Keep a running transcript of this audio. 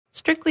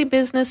Strictly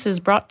Business is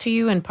brought to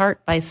you in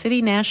part by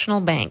City National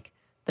Bank,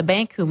 the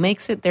bank who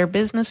makes it their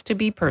business to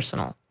be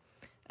personal.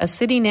 A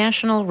City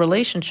National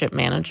relationship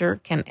manager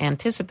can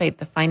anticipate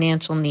the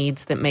financial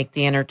needs that make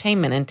the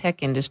entertainment and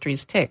tech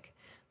industries tick.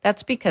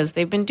 That's because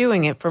they've been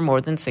doing it for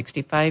more than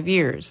 65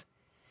 years.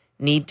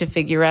 Need to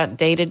figure out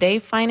day-to-day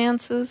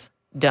finances?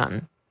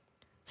 Done.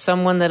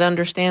 Someone that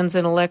understands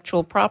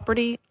intellectual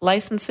property,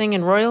 licensing,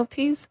 and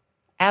royalties?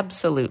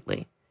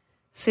 Absolutely.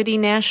 City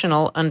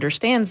National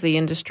understands the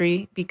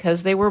industry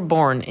because they were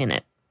born in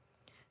it.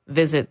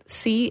 Visit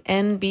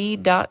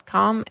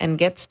cnb.com and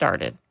get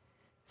started.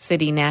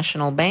 City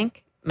National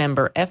Bank,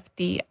 member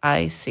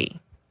FDIC.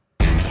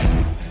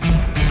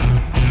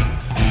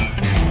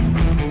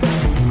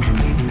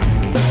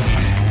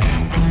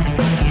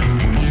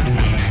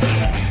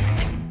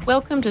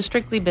 Welcome to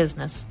Strictly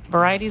Business,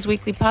 Variety's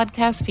weekly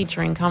podcast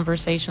featuring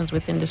conversations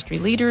with industry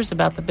leaders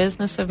about the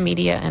business of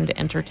media and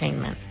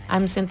entertainment.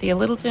 I'm Cynthia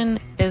Littleton,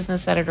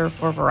 business editor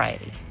for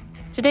Variety.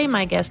 Today,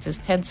 my guest is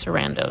Ted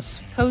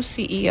Sarandos,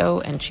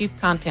 co-CEO and chief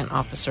content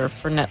officer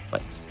for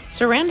Netflix.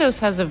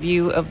 Sarandos has a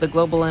view of the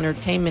global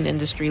entertainment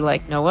industry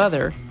like no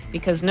other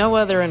because no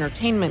other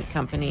entertainment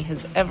company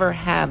has ever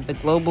had the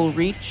global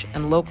reach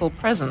and local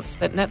presence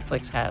that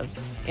Netflix has.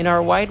 In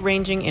our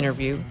wide-ranging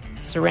interview,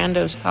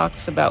 Sarandos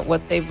talks about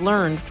what they've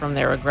learned from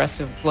their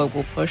aggressive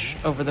global push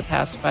over the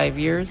past 5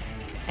 years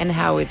and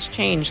how it's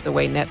changed the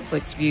way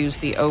Netflix views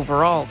the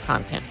overall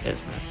content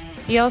business.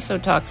 He also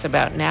talks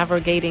about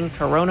navigating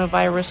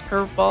coronavirus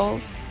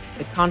curveballs,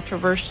 the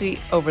controversy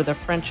over the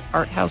French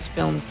art house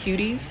film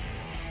Cuties,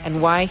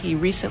 and why he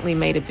recently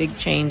made a big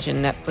change in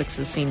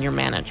Netflix's senior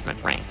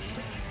management ranks.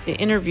 The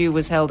interview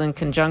was held in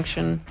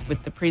conjunction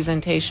with the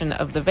presentation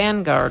of the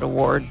Vanguard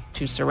Award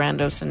to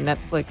Sarandos and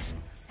Netflix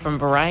from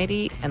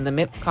Variety and the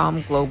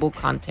MIPCOM Global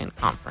Content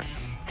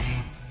Conference.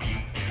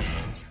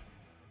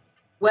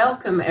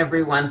 Welcome,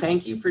 everyone.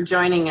 Thank you for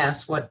joining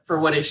us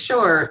for what is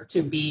sure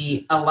to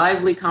be a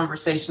lively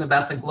conversation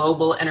about the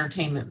global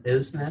entertainment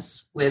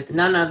business with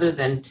none other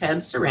than Ted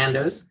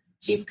Sarandos,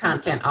 Chief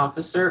Content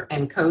Officer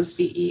and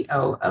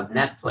co-CEO of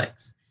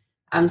Netflix.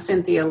 I'm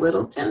Cynthia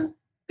Littleton,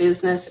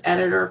 business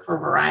editor for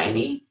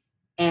Variety.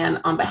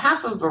 And on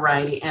behalf of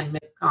Variety and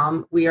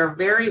MIPCOM, we are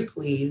very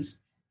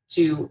pleased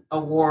to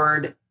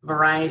award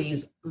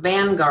Variety's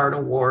Vanguard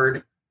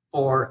Award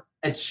for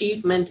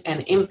achievement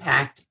and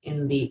impact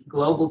in the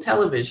global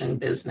television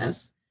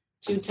business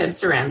to Ted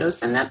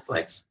Sarandos and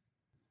Netflix.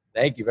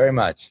 Thank you very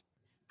much.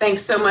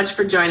 Thanks so much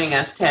for joining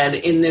us, Ted,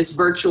 in this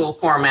virtual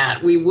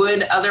format. We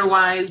would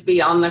otherwise be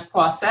on the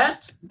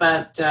Croisette,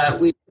 but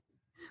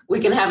we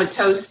can have a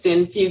toast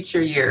in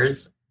future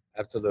years.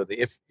 Absolutely.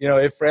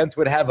 If France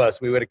would have us,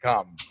 we would have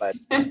come. But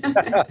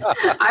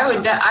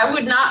I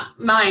would not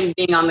mind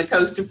being on the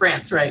coast of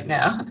France right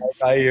now.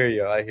 I hear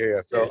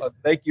you. So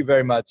thank you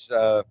very much,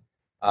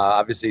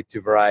 obviously,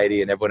 to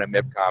Variety and everyone at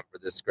MIPCOM for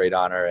this great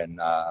honor, and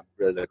I'm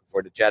really looking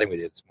forward to chatting with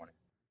you this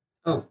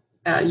morning.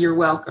 You're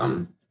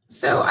welcome.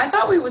 So I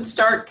thought we would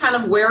start kind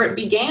of where it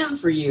began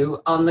for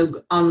you in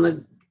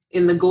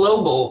the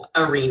global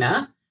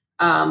arena.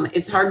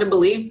 It's hard to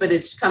believe, but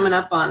it's coming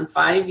up on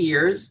 5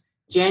 years.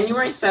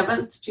 January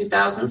 7th,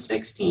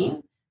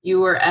 2016, you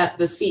were at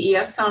the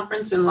CES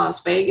conference in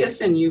Las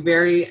Vegas, and you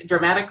very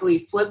dramatically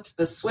flipped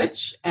the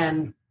switch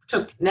and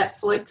took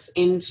Netflix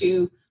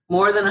into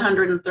more than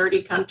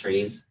 130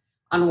 countries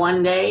on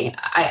one day.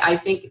 I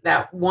think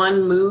that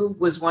one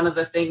move was one of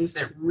the things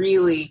that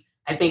really,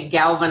 I think,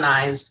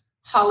 galvanized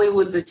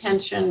Hollywood's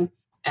attention.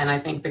 And I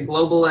think the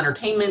global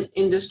entertainment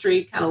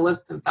industry kind of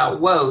looked and thought,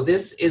 whoa,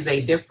 this is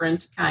a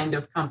different kind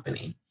of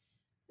company.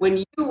 When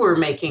you were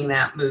making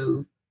that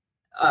move,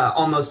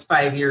 almost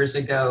 5 years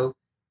ago,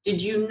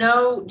 did you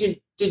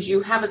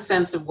have a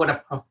sense of what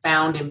a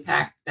profound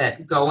impact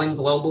that going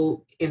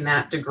global in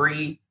that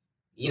degree,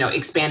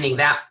 expanding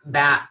that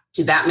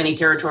to that many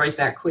territories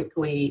that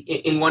quickly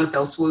in one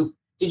fell swoop,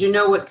 did you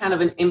know what kind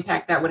of an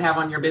impact that would have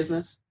on your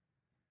business?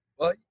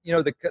 Well,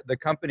 the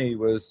company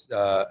was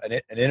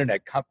an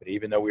internet company,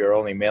 even though we were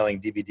only mailing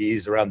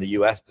DVDs around the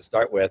U.S. to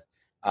start with.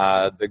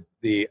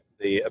 The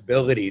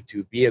ability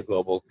to be a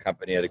global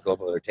company, a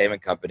global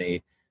entertainment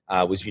company,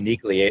 was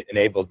uniquely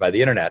enabled by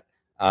the internet,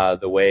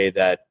 the way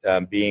that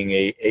being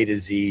a to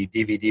Z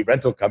DVD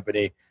rental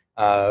company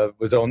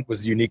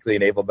was uniquely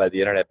enabled by the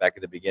internet back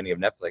at the beginning of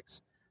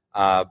Netflix.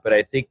 But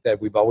I think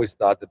that we've always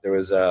thought that there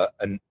was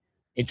an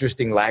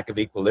interesting lack of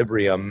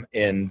equilibrium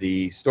in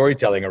the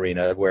storytelling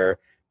arena, where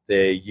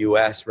the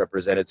U.S.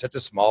 represented such a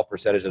small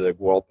percentage of the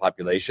world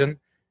population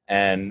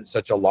and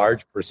such a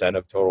large percent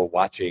of total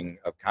watching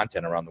of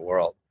content around the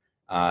world.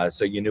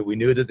 So we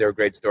knew that there were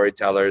great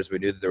storytellers. We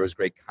knew that there was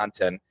great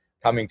content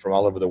coming from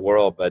all over the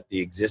world, but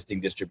the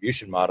existing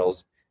distribution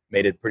models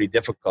made it pretty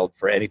difficult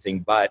for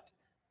anything but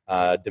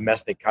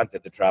domestic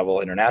content to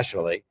travel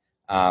internationally.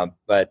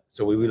 But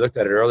so we looked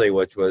at it early,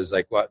 which was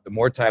like, the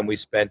more time we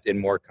spent in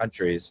more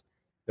countries,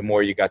 the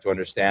more you got to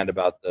understand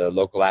about the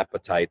local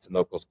appetites and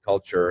local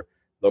culture,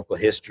 local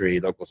history,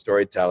 local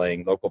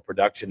storytelling, local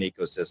production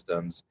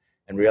ecosystems,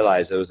 and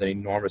realize there was an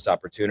enormous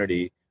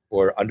opportunity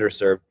for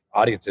underserved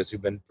audiences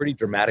who've been pretty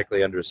dramatically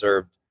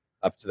underserved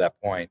up to that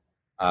point,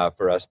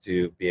 for us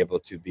to be able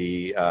to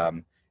be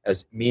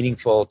as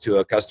meaningful to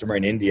a customer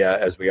in India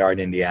as we are in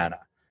Indiana.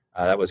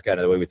 That was kind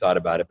of the way we thought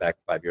about it back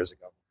 5 years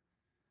ago.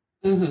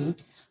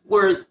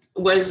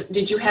 Mm-hmm.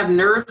 Did you have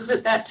nerves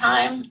at that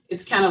time?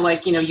 It's kind of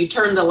like, you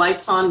turn the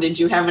lights on. Did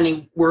you have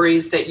any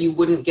worries that you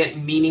wouldn't get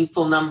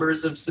meaningful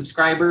numbers of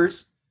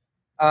subscribers?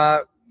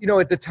 At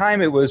the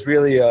time, it was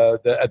really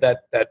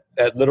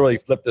that literally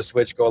flipped the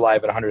switch, go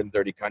live at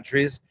 130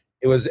 countries.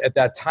 It was at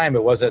that time,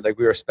 it wasn't like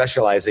we were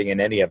specializing in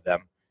any of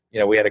them.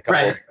 We had a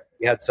couple. Right.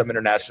 We had some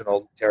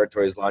international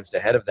territories launched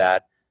ahead of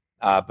that,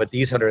 but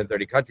these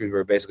 130 countries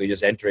were basically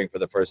just entering for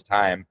the first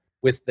time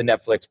with the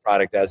Netflix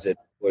product as it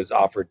was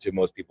offered to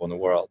most people in the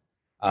world.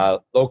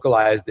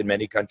 Localized in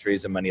many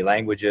countries and many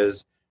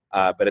languages,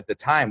 but at the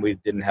time we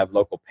didn't have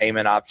local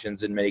payment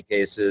options in many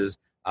cases,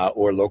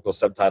 or local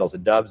subtitles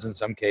and dubs in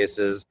some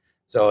cases.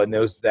 So in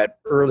that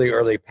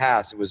early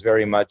pass, it was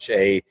very much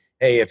hey,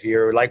 if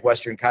you like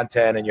Western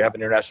content and you have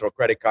an international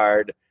credit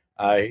card,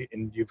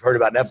 and you've heard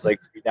about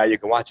Netflix, now you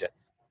can watch it.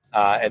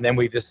 And then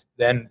we just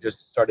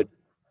started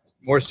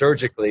more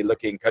surgically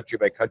looking country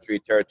by country,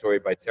 territory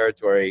by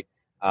territory,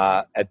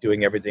 at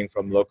doing everything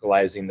from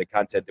localizing the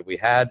content that we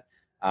had,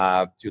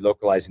 to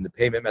localizing the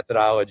payment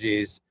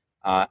methodologies,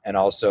 and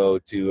also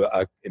to,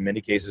 in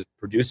many cases,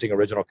 producing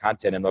original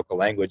content in local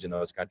language in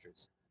those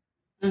countries.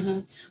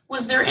 Mm-hmm.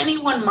 Was there any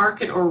one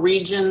market or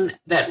region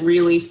that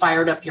really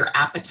fired up your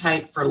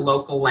appetite for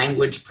local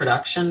language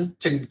production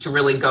to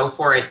really go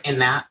for it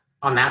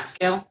on that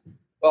scale?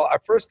 Well,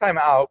 our first time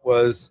out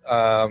was,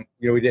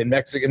 we did in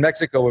Mexico. In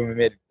Mexico, when we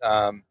made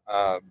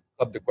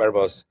Club de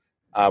Cuervos,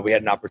 we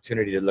had an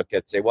opportunity to look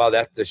at,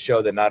 that's a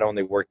show that not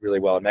only worked really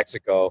well in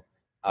Mexico,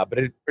 but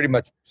it pretty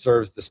much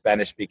serves the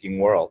Spanish-speaking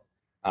world.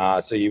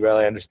 So you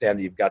really understand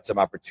that you've got some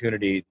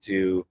opportunity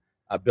to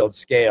build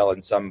scale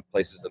in some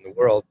places in the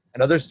world,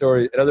 and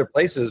other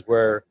places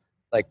where,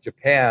 like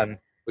Japan,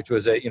 which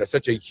was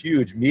such a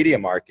huge media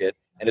market,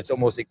 and it's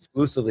almost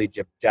exclusively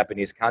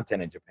Japanese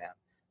content in Japan.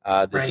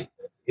 Right.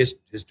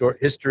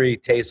 History,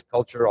 taste,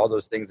 culture, all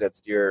those things that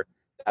steer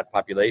that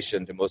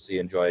population to mostly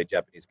enjoy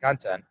Japanese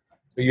content.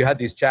 So you had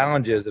these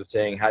challenges of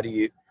saying, how do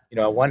you,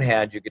 on one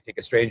hand, you could take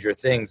a Stranger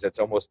Things that's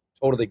almost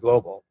totally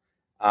global.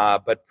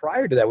 But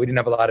prior to that, we didn't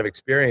have a lot of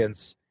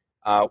experience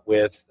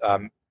with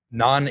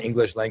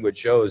non-English language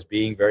shows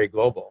being very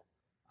global.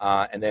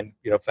 And then,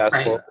 fast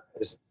forward,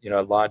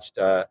 launched,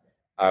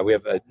 we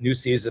have a new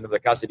season of La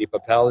Casa de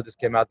Papel that just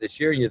came out this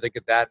year. And you think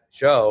of that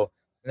show,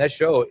 and that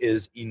show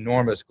is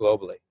enormous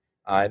globally.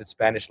 And it's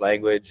Spanish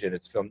language, and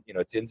it's filmed,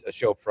 it's in a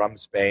show from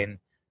Spain.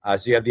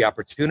 So you have the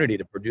opportunity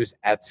to produce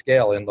at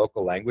scale in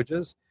local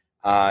languages.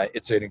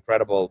 It's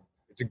incredible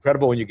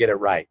when you get it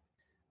right.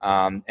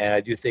 And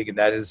I do think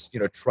that is,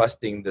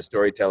 trusting the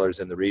storytellers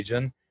in the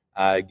region,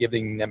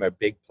 giving them a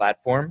big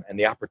platform and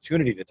the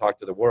opportunity to talk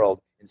to the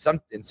world in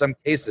some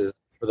cases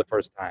for the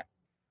first time.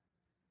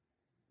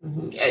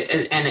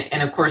 Mm-hmm.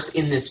 And of course,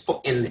 in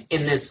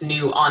this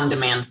new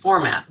on-demand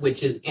format,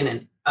 which is in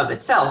and of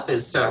itself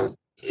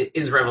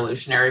is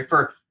revolutionary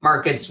for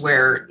markets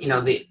where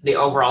the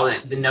overall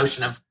the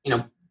notion of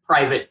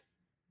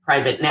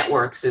private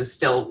networks is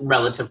still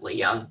relatively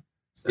young.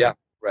 So, yeah,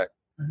 right.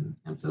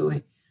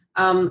 Absolutely.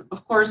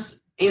 Of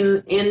course,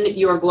 in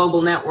your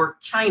global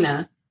network,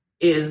 China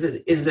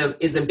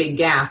is a big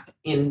gap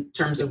in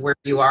terms of where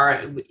you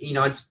are.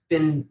 It's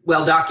been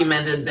well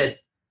documented that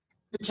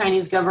the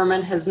Chinese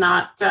government has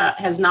not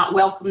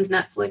welcomed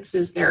Netflix.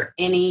 Is there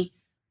any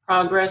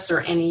progress or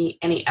any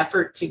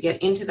effort to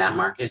get into that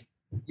market?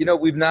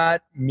 We've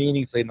not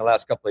meaningfully in the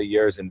last couple of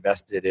years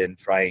invested in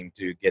trying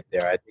to get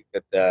there. I think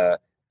that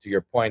to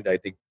your point, I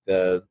think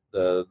the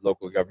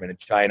local government in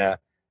China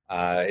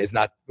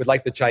would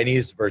like the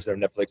Chinese version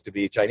of Netflix to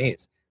be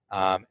Chinese,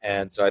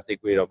 and so I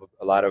think we have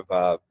a lot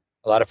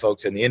of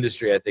folks in the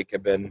industry, I think,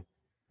 have been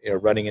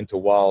running into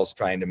walls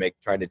trying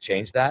to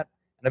change that,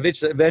 and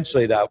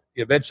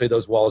eventually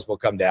those walls will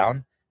come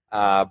down,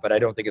 but I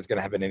don't think it's going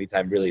to happen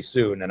anytime really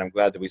soon. And I'm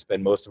glad that we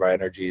spend most of our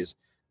energies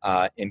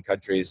in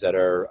countries that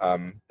are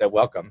that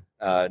welcome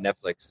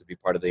Netflix to be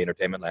part of the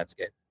entertainment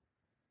landscape.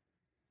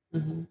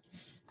 Mm-hmm.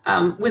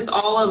 With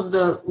all of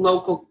the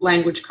local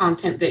language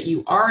content that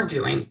you are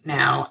doing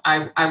now,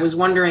 I was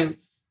wondering,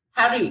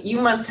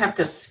 you must have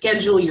to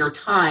schedule your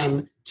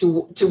time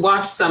to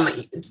watch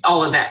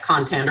all of that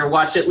content, or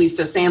watch at least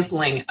a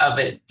sampling of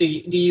it. Do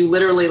you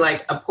literally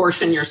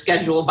apportion your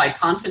schedule by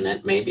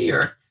continent, maybe,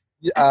 or?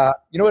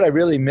 What I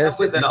really miss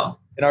with it all.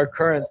 In our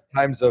current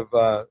times of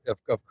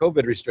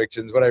COVID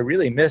restrictions, what I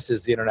really miss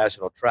is the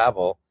international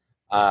travel,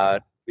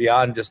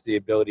 beyond just the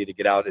ability to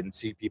get out and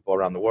see people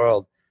around the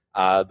world.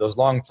 Those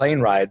long plane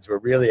rides were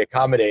really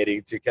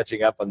accommodating to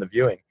catching up on the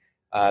viewing,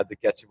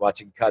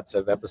 watching cuts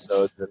of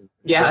episodes.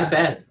 Yeah, I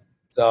bet.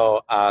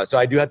 So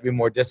I do have to be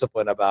more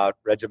disciplined about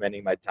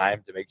regimenting my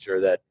time to make sure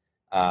that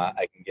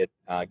I can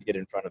get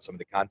in front of some of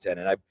the content.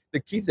 And the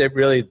key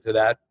to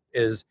that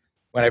is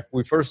when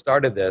we first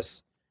started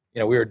this,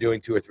 we were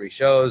doing 2 or 3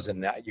 shows,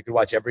 and you could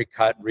watch every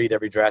cut, read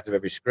every draft of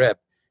every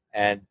script.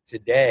 And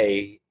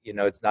today,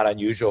 it's not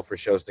unusual for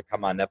shows to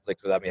come on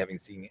Netflix without me having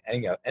seen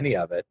any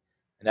of it.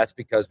 And that's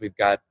because I've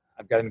got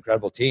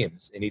incredible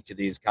teams in each of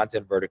these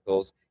content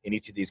verticals, in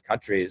each of these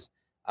countries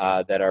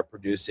that are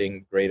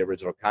producing great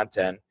original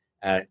content.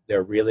 And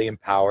they're really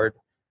empowered.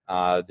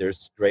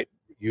 There's great,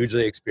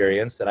 hugely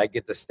experienced, and I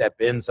get to step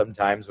in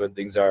sometimes when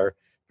things are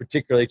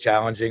particularly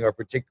challenging or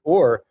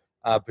particularly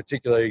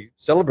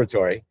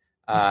celebratory.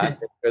 I'm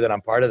sure that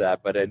I'm part of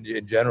that. But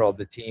in general,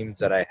 the teams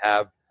that I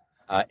have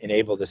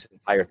enable this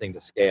entire thing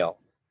to scale.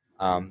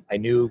 I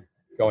knew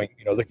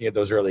looking at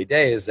those early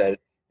days that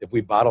if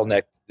we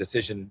bottlenecked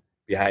decision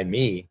behind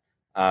me,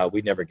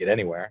 we'd never get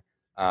anywhere.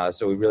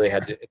 So we really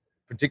had to,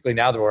 particularly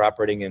now that we're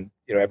operating in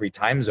every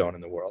time zone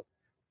in the world.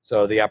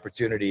 So the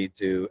opportunity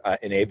to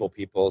enable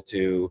people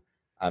to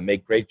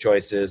make great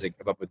choices and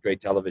come up with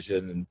great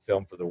television and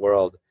film for the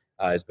world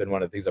has been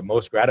one of the things I'm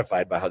most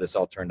gratified by how this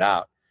all turned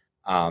out.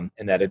 And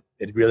that it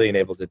really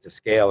enabled it to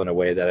scale in a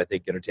way that I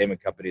think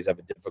entertainment companies have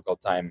a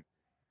difficult time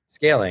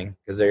scaling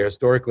because they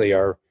historically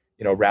are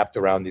wrapped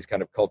around these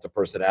kind of cult of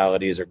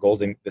personalities or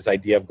this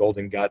idea of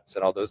golden guts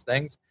and all those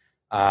things.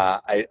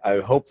 I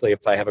hopefully,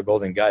 if I have a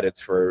golden gut,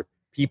 it's for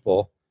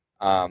people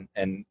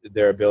and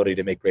their ability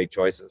to make great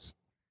choices.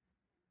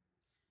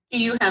 Do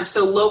you have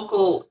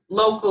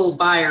local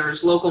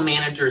buyers, local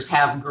managers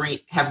have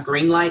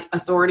green light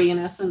authority in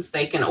essence?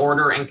 They can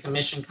order and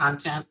commission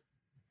content.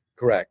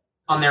 Correct.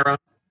 On their own.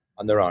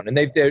 On their own, and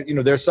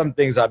there's some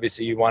things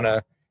obviously you want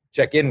to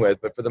check in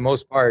with, but for the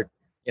most part,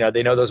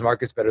 they know those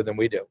markets better than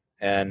we do.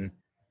 And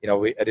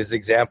at his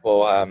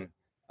example,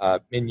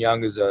 Min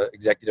Young, who's an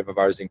executive of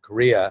ours in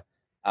Korea,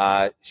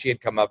 she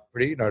had come up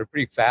pretty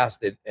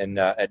fast at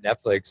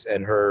Netflix,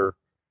 and her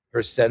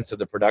sense of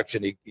the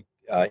production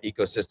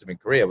ecosystem in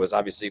Korea was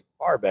obviously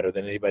far better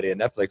than anybody at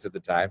Netflix at the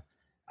time.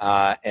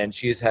 And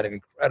she's had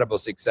incredible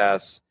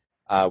success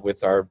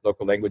with our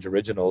local language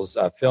originals,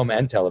 film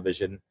and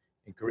television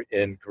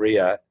in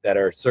Korea that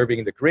are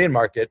serving the Korean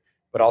market,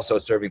 but also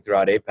serving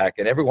throughout APAC.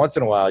 And every once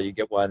in a while, you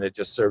get one that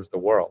just serves the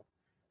world.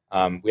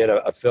 We had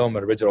an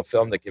original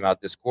film that came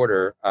out this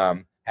quarter,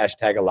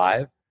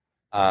 #Alive,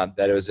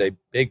 that was a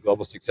big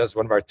global success,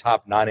 one of our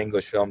top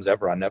non-English films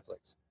ever on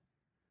Netflix.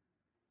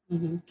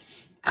 Mm-hmm.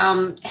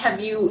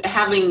 Have you,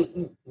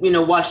 having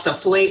watched a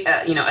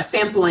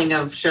sampling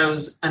of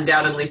shows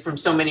undoubtedly from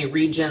so many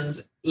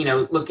regions,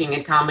 looking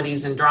at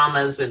comedies and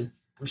dramas and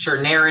I'm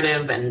sure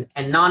narrative and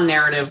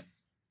non-narrative,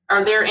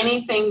 are there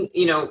anything,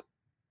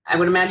 I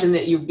would imagine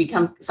that you've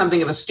become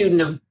something of a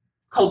student of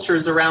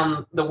cultures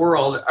around the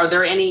world. Are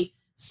there any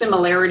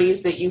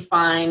similarities that you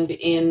find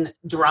in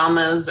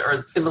dramas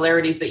or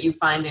similarities that you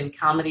find in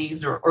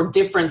comedies or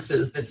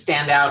differences that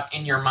stand out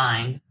in your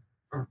mind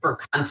for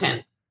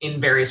content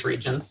in various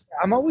regions?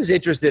 I'm always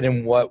interested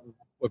in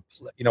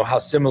how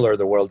similar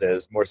the world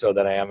is, more so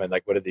than I am in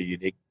what are the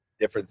unique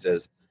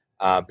differences,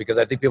 because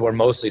I think people are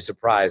mostly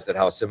surprised at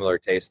how similar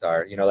tastes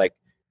are.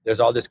 There's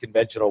all this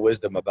conventional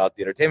wisdom about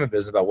the entertainment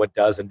business about what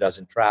does and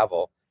doesn't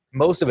travel.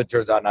 Most of it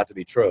turns out not to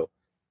be true.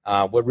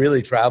 What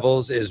really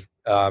travels is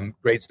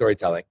great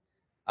storytelling,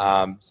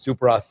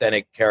 super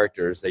authentic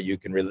characters that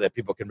that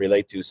people can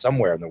relate to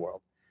somewhere in the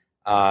world.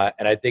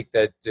 And I think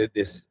that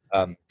this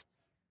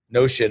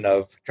notion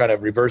of trying to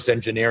reverse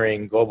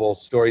engineering global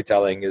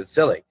storytelling is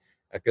silly,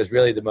 because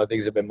really the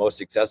things that have been most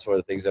successful are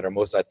the things that are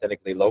most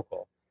authentically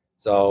local.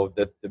 So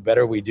the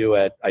better we do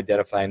at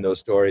identifying those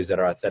stories that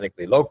are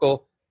authentically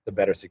local, the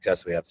better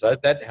success we have. So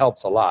that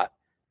helps a lot.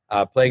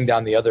 Playing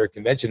down the other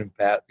convention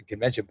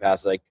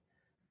paths, like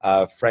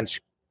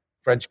French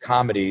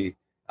comedy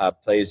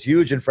plays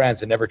huge in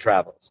France and never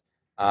travels.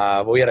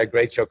 We had a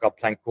great show called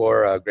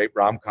Plancourt, a great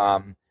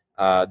rom-com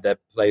that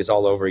plays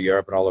all over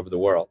Europe and all over the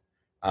world,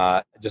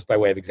 just by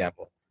way of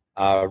example.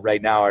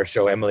 Right now, our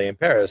show Emily in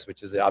Paris,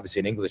 which is obviously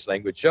an English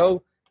language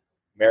show,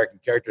 American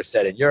character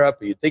set in Europe.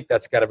 You'd think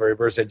that's kind of a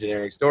reverse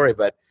engineering story,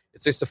 but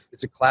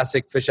it's a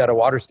classic fish out of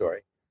water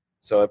story.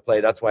 So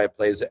that's why it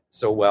plays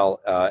so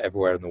well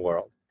everywhere in the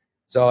world.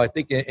 So I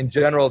think in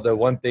general, the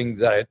one thing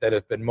that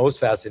has been most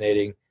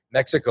fascinating,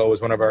 Mexico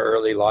was one of our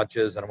early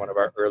launches and one of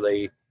our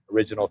early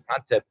original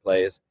content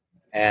plays.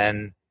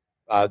 And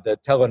the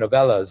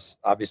telenovelas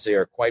obviously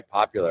are quite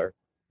popular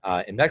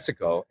in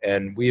Mexico.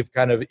 And we've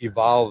kind of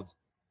evolved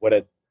what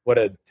a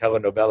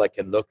telenovela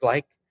can look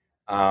like.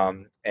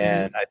 And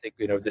I think,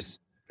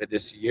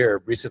 this year,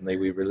 recently,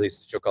 we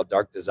released a show called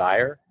Dark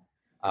Desire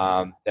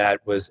that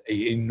was an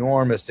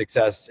enormous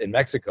success in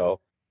Mexico,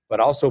 but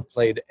also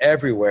played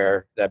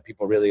everywhere that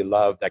people really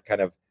love, that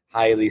kind of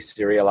highly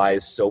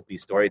serialized, soapy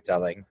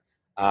storytelling.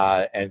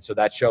 And so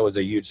that show is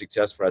a huge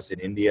success for us in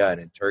India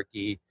and in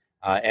Turkey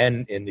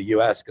and in the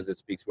U.S. because it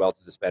speaks well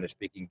to the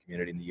Spanish-speaking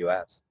community in the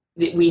U.S.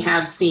 We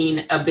have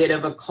seen a bit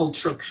of a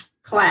culture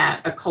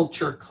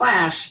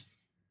clash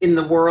in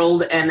the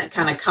world, and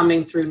kind of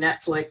coming through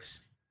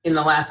Netflix in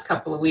the last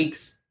couple of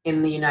weeks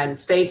in the United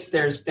States.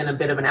 There's been a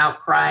bit of an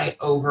outcry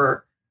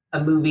over a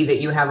movie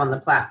that you have on the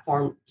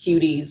platform,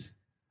 Cuties,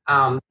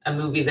 a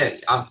movie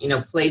that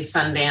played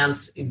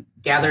Sundance,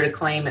 gathered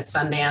acclaim at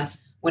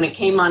Sundance, when it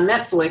came on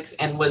Netflix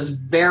and was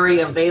very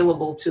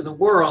available to the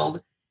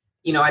world,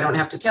 I don't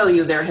have to tell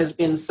you, there has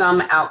been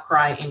some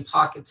outcry in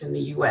pockets in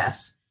the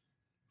US.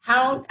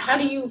 How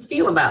do you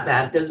feel about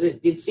that?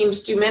 It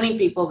seems to many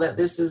people that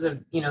this is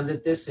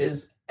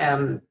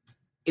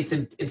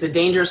it's a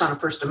dangerous on a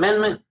First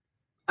Amendment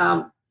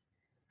and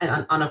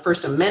on a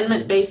First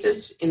Amendment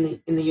basis in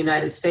the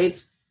United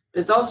States. But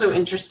it's also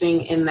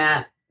interesting in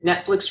that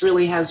Netflix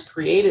really has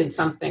created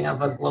something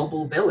of a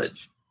global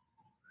village.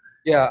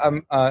 Yeah,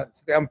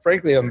 I'm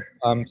frankly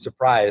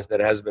surprised that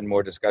there has been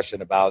more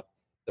discussion about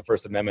the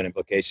First Amendment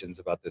implications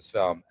about this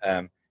film.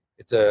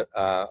 It's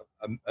a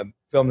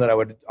film that I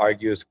would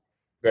argue is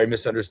very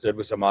misunderstood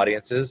with some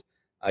audiences,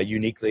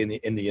 uniquely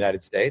in the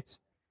United States.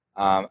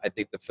 I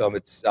think the film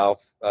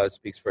itself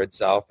speaks for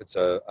itself. It's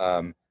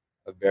a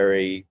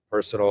very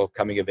personal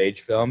coming of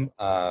age film.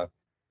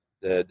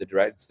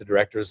 It's the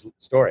director's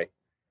story,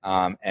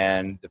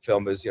 and the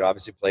film is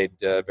obviously played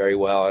very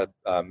well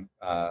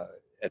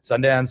at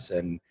Sundance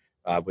and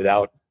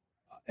without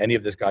any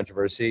of this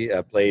controversy.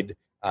 Played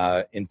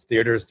in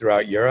theaters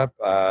throughout Europe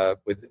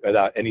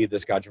without any of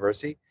this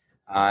controversy.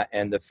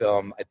 And the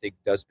film, I think,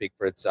 does speak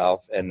for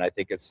itself. And I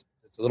think it's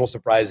a little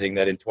surprising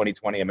that in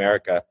 2020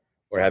 America,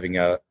 we're having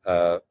a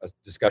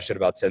discussion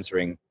about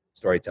censoring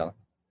storytelling.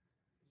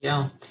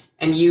 Yeah.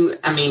 And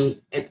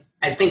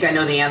I think I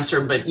know the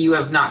answer, but you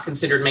have not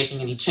considered making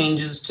any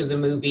changes to the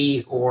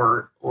movie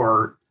or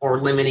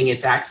limiting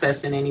its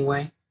access in any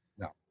way?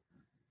 No.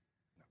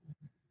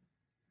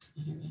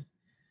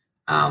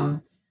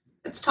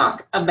 Let's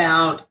talk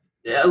about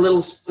a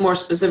little more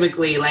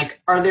specifically,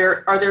 like, are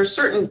there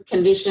certain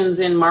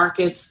conditions in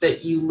markets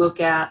that you look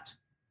at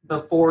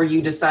before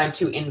you decide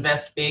to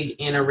invest big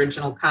in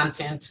original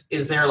content?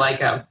 Is there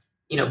like a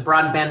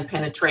broadband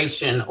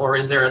penetration, or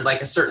is there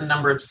like a certain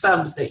number of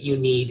subs that you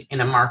need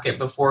in a market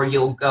before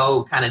you'll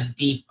go kind of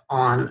deep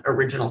on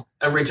original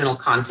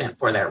content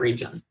for that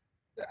region?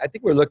 I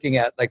think we're looking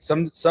at like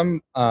some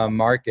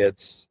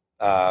markets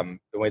when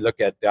we look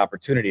at the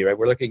opportunity, right?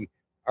 We're looking,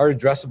 our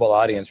addressable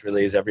audience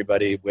really is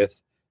everybody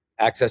with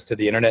access to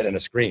the internet and a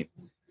screen.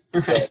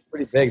 Okay. So it's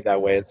pretty big that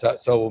way.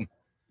 So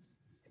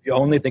if you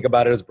only think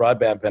about it as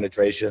broadband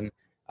penetration,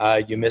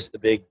 you miss the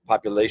big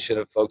population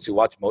of folks who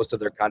watch most of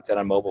their content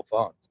on mobile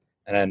phones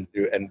and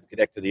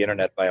connect to the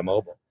internet via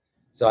mobile.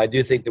 So I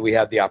do think that we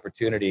have the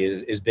opportunity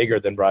is bigger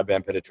than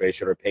broadband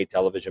penetration or pay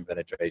television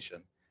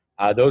penetration.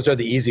 Those are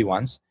the easy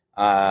ones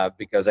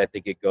because I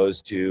think it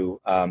goes to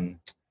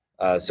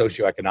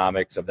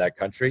socioeconomics of that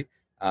country.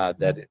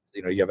 That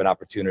you have an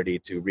opportunity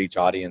to reach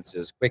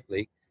audiences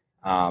quickly,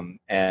 but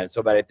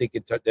I think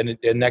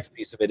the next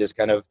piece of it is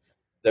kind of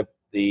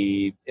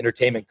the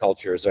entertainment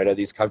cultures, right? Are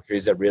these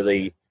countries that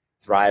really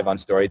thrive on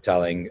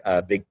storytelling,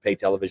 big pay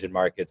television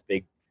markets,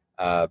 big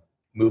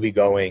movie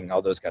going,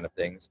 all those kind of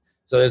things.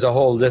 So there's a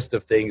whole list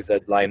of things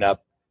that line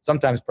up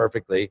sometimes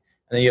perfectly, and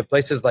then you have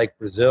places like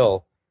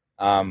Brazil,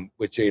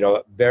 which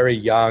very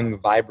young,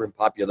 vibrant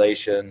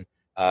population.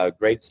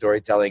 Great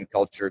storytelling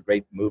culture,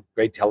 great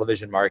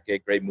television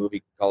market, great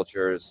movie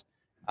cultures,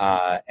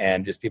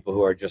 and just people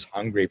who are just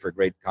hungry for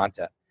great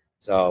content.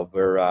 So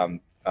we're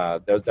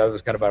that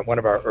was kind of one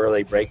of our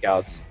early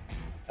breakouts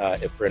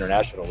for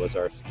international was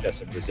our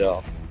success in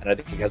Brazil, and I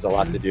think it has a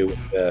lot to do with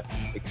the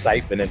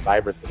excitement and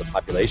vibrance of the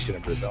population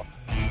in Brazil.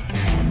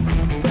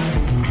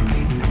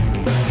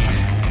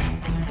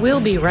 We'll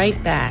be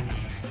right back.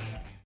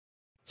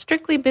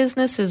 Strictly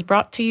Business is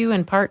brought to you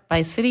in part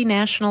by City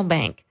National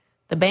Bank,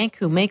 the bank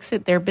who makes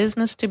it their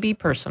business to be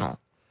personal.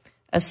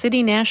 A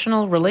City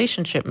National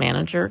relationship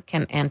manager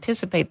can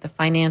anticipate the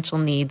financial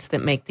needs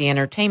that make the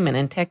entertainment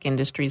and tech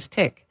industries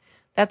tick.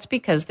 That's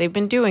because they've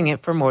been doing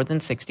it for more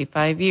than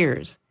 65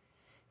 years.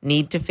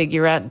 Need to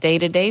figure out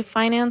day-to-day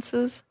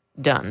finances?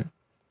 Done.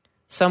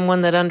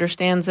 Someone that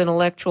understands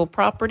intellectual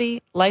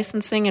property,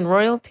 licensing, and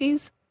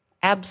royalties?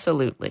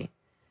 Absolutely.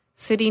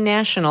 City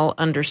National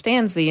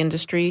understands the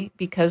industry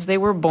because they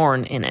were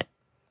born in it.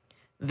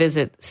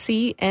 Visit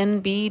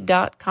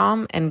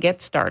cnb.com and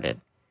get started.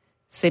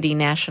 City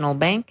National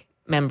Bank,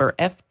 member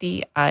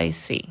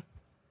FDIC.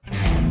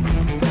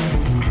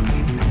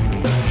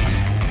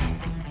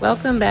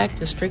 Welcome back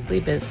to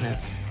Strictly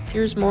Business.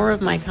 Here's more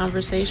of my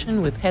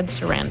conversation with Ted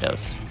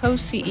Sarandos,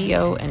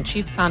 co-CEO and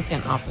Chief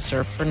Content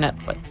Officer for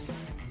Netflix.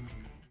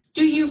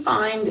 Do you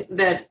find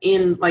that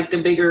in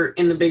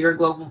the bigger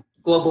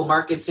global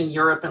markets in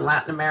Europe and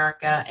Latin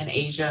America and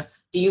Asia,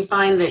 do you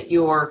find that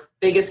your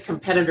biggest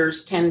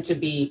competitors tend to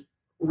be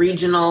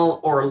regional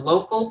or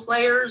local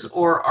players,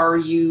 or are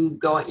you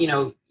going,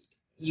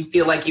 you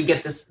feel like you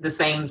get the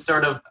same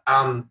sort of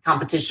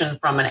competition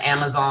from an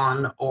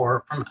Amazon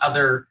or from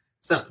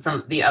some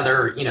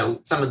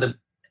of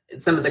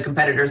the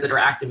competitors that are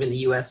active in the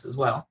U.S. as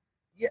well?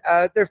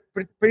 Yeah, they're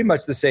pretty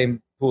much the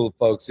same pool of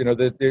folks.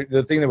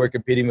 The thing that we're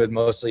competing with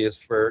mostly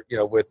is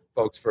with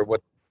folks for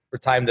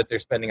time that they're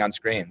spending on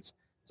screens.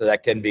 So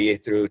that can be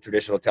through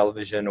traditional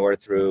television or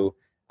through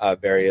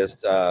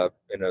various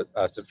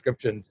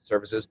subscription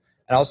services,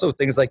 and also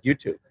things like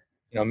YouTube.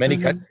 Many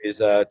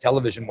countries,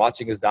 television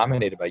watching is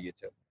dominated by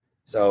YouTube.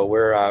 So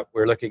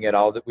we're looking at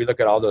we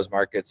look at all those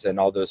markets and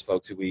all those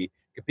folks who we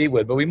compete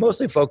with, but we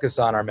mostly focus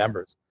on our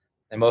members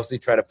and mostly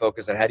try to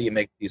focus on how do you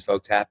make these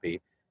folks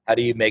happy? How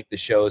do you make the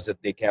shows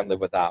that they can't live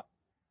without?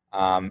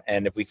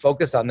 And if we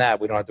focus on that,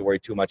 we don't have to worry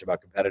too much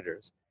about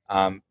competitors.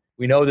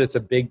 We know that it's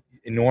a big,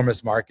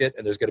 enormous market,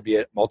 and there's going to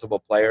be multiple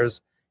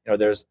players.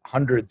 There's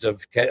hundreds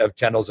of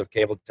channels of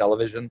cable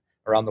television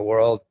around the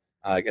world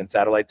and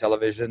satellite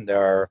television.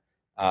 There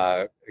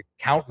are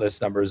countless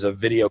numbers of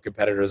video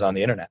competitors on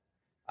the internet.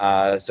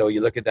 So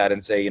you look at that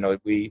and say,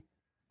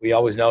 we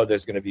always know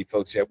there's going to be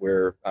folks that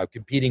we're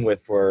competing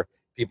with for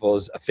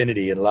people's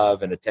affinity and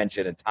love and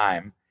attention and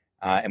time.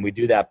 And we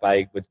do that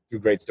through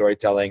great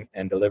storytelling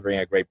and delivering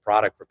a great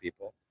product for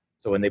people.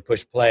 So when they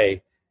push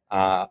play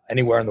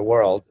anywhere in the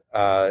world,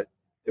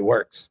 it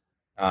works.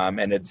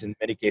 And it's in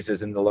many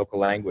cases in the local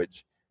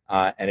language.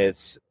 And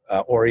it's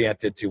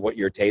oriented to what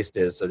your taste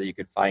is so that you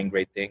can find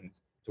great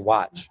things to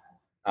watch.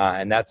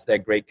 And that's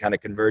that great kind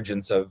of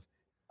convergence of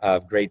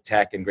great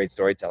tech and great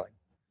storytelling.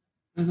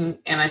 Mm-hmm.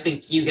 And I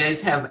think you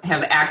guys have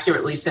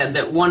accurately said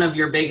that one of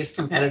your biggest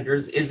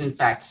competitors is in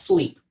fact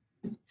sleep.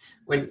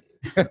 But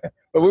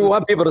we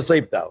want people to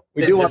sleep, though.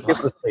 We do want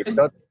people to sleep.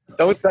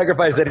 Don't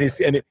sacrifice any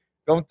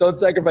don't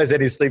sacrifice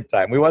any sleep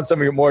time. We want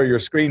some more of your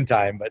screen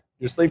time, but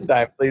your sleep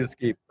time, please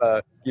keep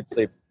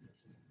sleeping.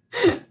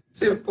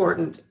 It's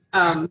important.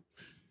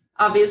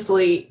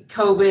 Obviously,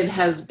 COVID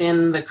has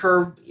been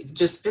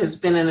has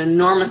been an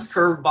enormous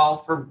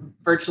curveball for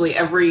virtually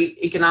every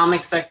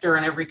economic sector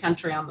and every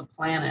country on the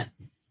planet.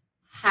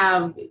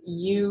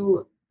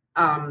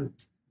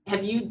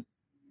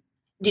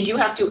 Did you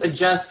have to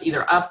adjust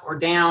either up or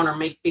down or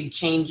make big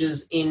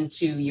changes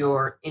into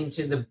your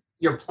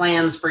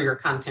plans for your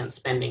content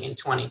spending in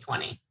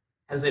 2020?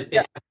 Has it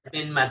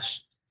been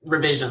much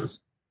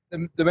revisions?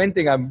 The main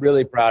thing I'm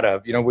really proud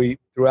of, the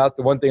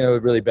one thing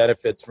that really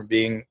benefits from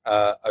being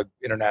a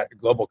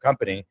global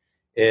company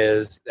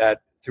is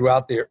that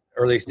throughout the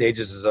early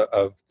stages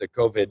of the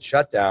COVID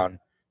shutdown,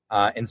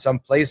 in some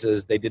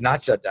places they did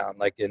not shut down,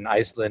 like in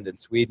Iceland and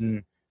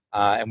Sweden.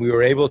 And we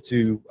were able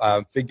to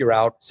figure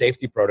out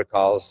safety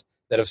protocols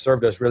that have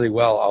served us really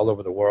well all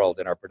over the world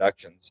in our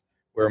productions.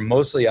 We're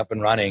mostly up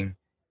and running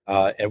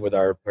and with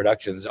our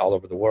productions all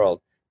over the world.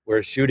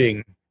 We're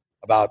shooting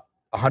about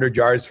 100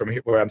 yards from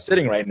where I'm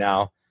sitting right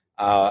now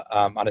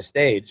on a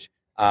stage.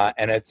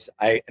 And it's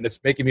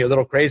making me a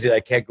little crazy that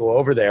I can't go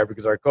over there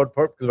because of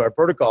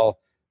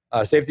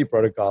our safety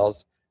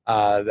protocols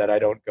that I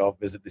don't go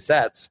visit the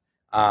sets.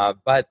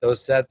 But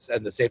those sets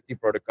and the safety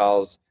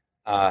protocols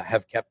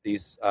have kept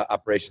these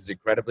operations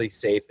incredibly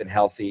safe and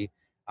healthy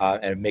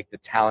and make the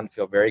talent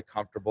feel very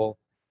comfortable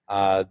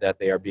that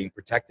they are being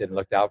protected and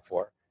looked out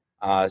for.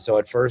 So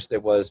at first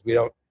it was, we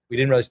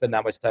didn't really spend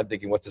that much time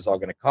thinking what's this all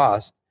going to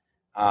cost,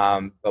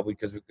 but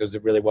because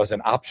it really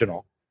wasn't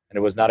optional and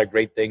it was not a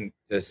great thing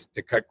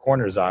to cut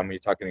corners on when you're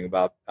talking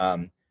about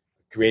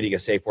creating a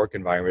safe work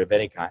environment of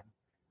any kind.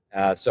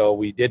 So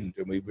we didn't,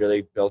 and we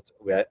really built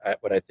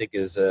what I think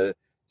is a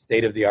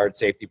state-of-the-art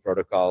safety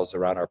protocols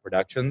around our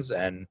productions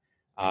and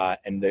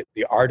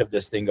the art of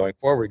this thing going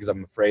forward, because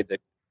I'm afraid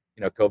that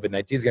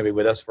COVID-19 is going to be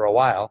with us for a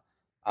while.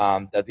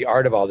 That the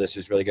art of all this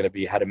is really going to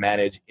be how to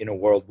manage in a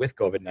world with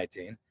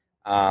COVID-19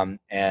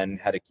 and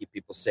how to keep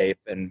people safe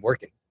and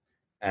working,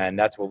 and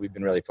that's what we've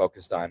been really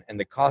focused on. And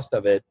the cost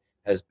of it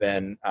has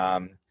been,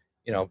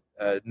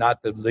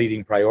 not the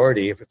leading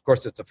priority. Of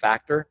course, it's a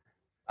factor.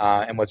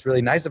 And what's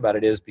really nice about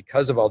it is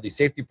because of all these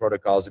safety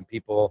protocols and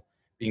people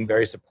being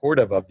very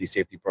supportive of these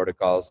safety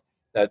protocols,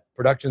 that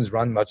productions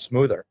run much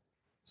smoother.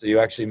 So you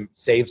actually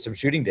save some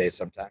shooting days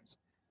sometimes.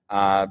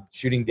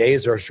 Shooting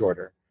days are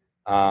shorter.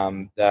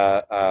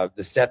 The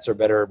sets are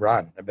better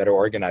run, they're better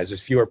organized.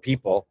 There's fewer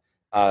people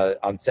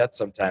on set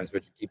sometimes,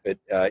 which keep it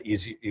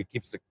easy. It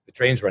keeps the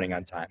trains running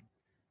on time.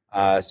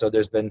 So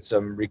there's been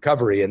some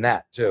recovery in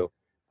that too.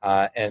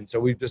 And so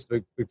we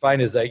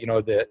find is that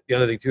the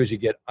other thing too is you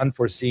get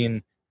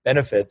unforeseen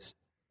benefits,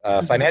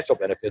 financial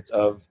benefits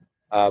of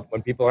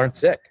when people aren't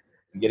sick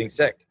and getting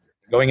sick.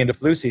 Going into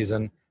flu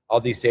season,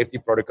 all these safety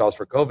protocols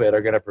for COVID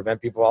are going to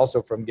prevent people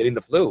also from getting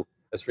the flu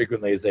as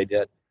frequently as they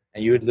did.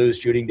 And you would lose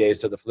shooting days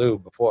to the flu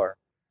before.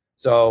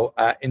 So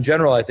in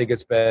general, I think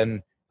it's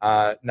been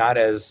not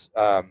as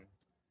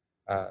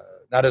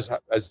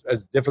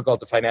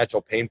difficult a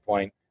financial pain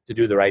point to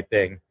do the right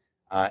thing.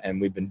 And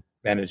we've been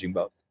managing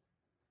both.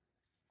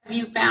 Have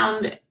you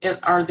found, there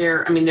are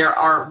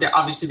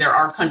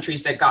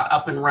countries that got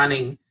up and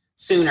running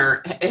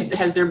sooner.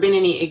 Has there been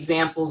any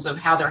examples of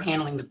how they're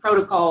handling the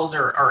protocols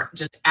or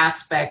just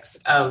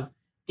aspects of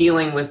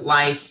dealing with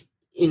life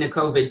in a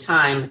COVID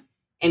time?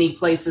 Any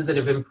places that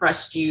have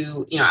impressed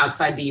you,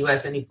 outside the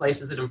U.S., any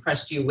places that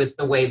impressed you with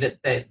the way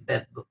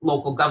that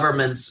local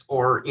governments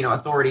or,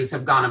 authorities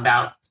have gone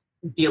about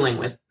dealing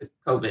with the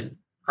COVID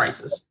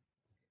crisis?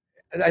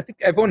 I think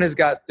everyone has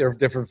got their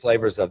different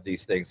flavors of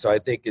these things. So I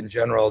think in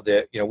general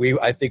that,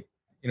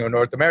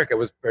 North America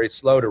was very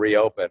slow to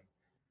reopen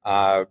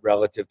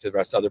relative to the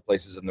rest of other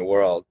places in the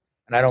world.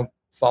 And I don't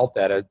fault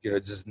that.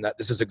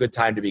 This is a good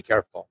time to be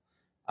careful.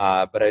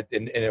 But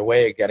in a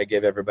way, it got to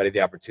give everybody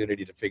the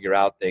opportunity to figure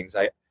out things.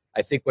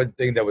 I think one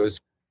thing that was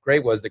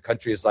great was the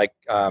countries like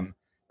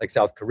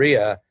South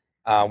Korea.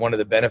 One of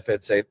the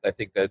benefits I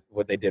think that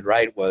what they did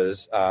right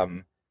was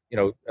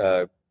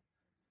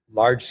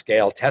large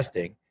scale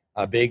testing,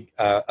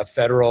 a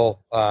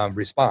federal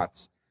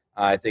response.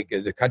 I think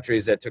the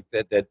countries that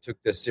took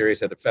this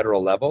serious at a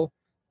federal level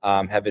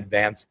have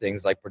advanced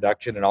things like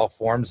production and all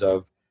forms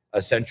of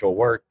essential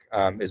work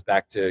is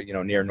back to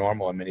near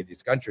normal in many of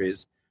these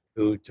countries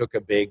who took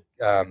a big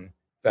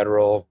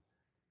federal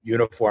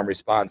uniform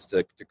response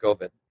to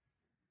COVID.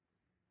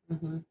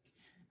 Mm-hmm.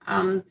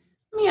 Let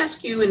me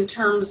ask you, in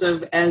terms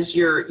of, as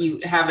you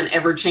have an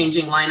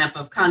ever-changing lineup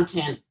of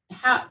content,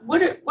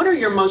 what are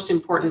your most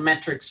important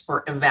metrics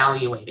for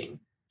evaluating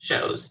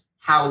shows?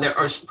 How there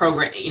are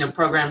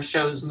programs,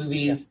 shows,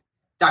 movies,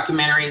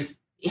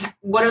 documentaries.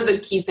 What are the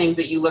key things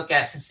that you look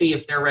at to see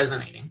if they're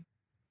resonating?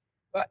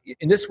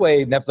 In this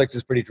way, Netflix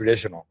is pretty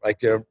traditional,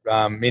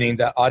 meaning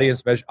that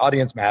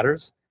audience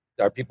matters.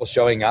 Are people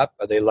showing up?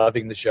 Are they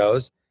loving the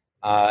shows?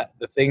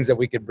 The things that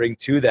we can bring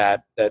to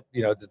that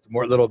it's a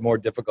little more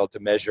difficult to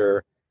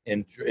measure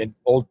in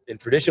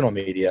traditional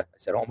media.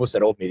 Almost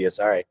said old media.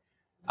 Sorry,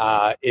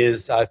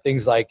 is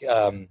things like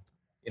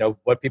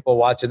what people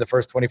watch in the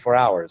first 24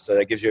 hours. So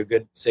that gives you a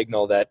good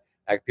signal that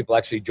people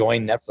actually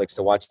join Netflix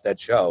to watch that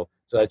show.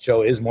 So that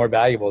show is more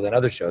valuable than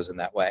other shows in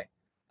that way.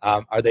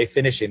 Are they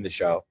finishing the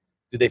show?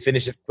 Do they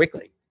finish it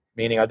quickly?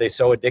 Meaning, are they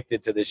so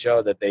addicted to the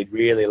show that they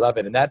really love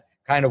it? And that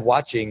kind of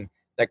watching,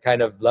 that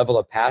kind of level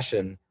of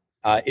passion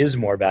is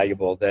more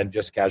valuable than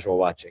just casual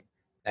watching.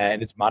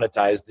 And it's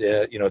monetized,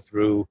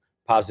 through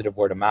positive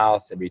word of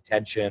mouth and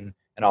retention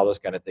and all those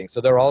kind of things. So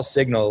they're all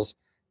signals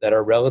that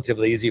are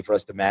relatively easy for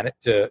us to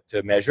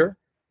measure,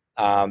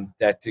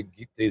 that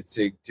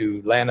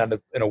to land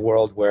in a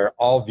world where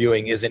all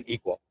viewing isn't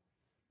equal.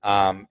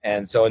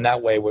 And so in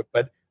that way,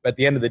 but at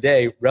the end of the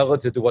day,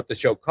 relative to what the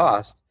show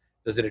cost,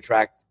 does it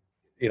attract,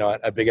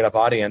 a big enough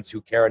audience who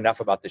care enough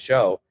about the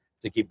show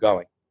to keep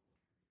going?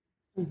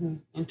 Mm-hmm.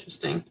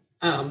 Interesting.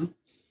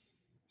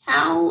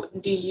 How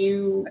do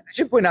you? I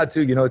should point out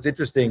too, it's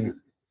interesting,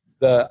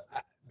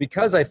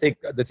 because I think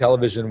the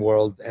television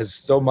world has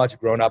so much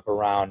grown up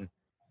around,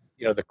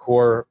 the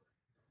core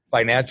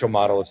financial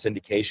model of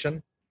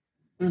syndication,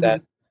 mm-hmm.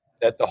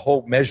 that the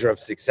whole measure of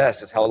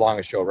success is how long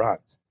a show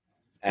runs.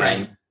 And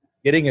right.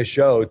 Getting a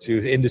show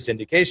into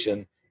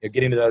syndication,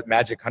 getting to the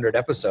magic 100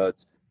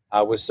 episodes,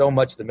 was so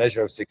much the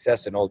measure of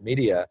success in old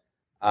media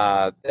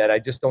that I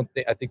just don't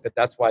think. I think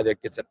that's why there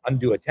gets an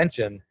undue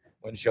attention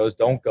when shows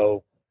don't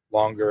go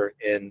longer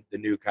in the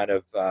new kind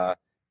of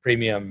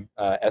premium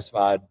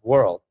SVOD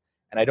world.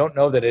 And I don't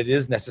know that it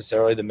is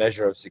necessarily the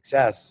measure of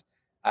success.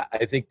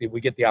 I think that we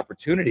get the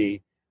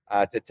opportunity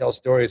to tell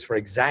stories for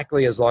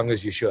exactly as long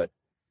as you should.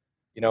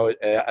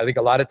 I think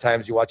a lot of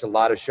times you watch a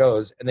lot of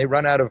shows and they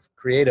run out of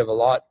creative a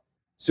lot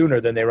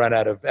sooner than they run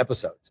out of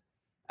episodes.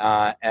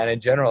 And in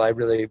general,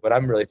 what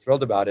I'm really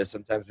thrilled about is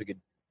sometimes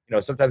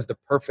sometimes the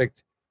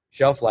perfect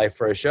shelf life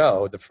for a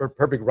show, the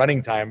perfect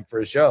running time for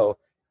a show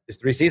is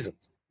 3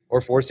 seasons or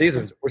 4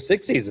 seasons or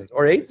 6 seasons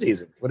or 8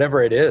 seasons,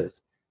 whatever it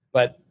is.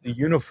 But the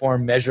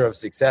uniform measure of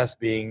success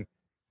being,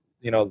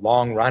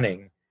 long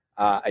running,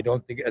 I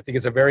think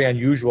it's a very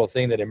unusual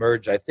thing that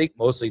emerged, I think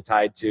mostly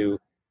tied to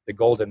the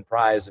golden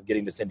prize of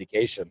getting to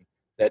syndication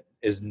that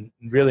is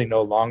really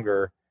no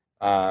longer,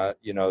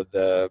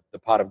 the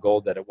pot of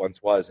gold that it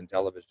once was in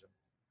television.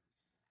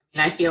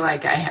 And I feel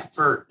like I have,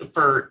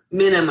 for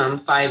minimum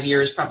 5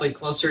 years, probably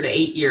closer to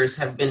 8 years,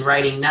 have been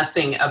writing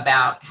nothing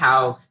about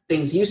how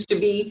things used to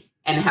be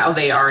and how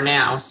they are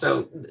now.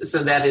 So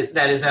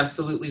that is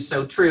absolutely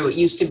so true. It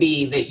used to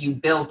be that you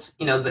built,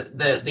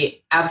 the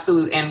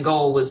absolute end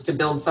goal was to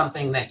build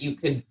something that you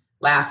could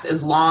last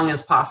as long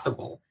as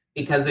possible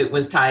because it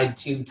was tied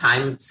to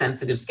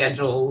time-sensitive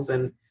schedules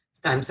and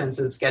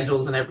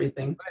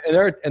everything.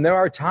 And there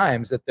are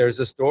times that there's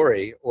a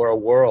story or a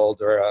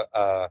world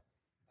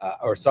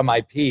or some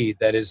IP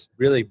that is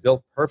really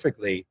built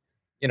perfectly,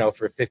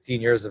 for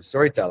 15 years of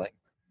storytelling.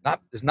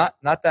 Not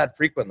that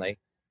frequently,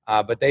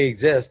 but they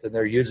exist and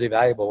they're hugely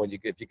valuable if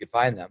you could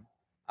find them.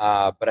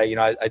 But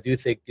I do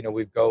think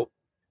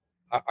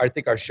I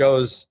think our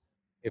shows.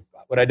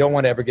 What I don't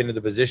want to ever get into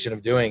the position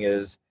of doing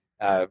is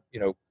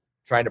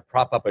trying to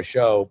prop up a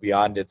show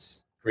beyond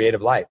its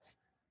creative life.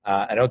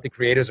 I don't think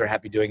creators are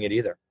happy doing it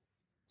either.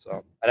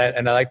 So,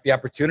 and I like the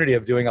opportunity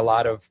of doing a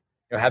lot of,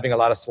 having a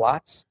lot of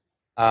slots,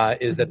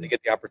 is that they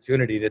get the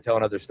opportunity to tell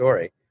another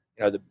story.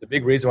 The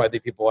big reason why I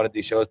think people wanted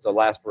these shows to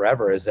last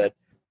forever is that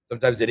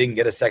sometimes they didn't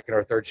get a second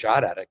or third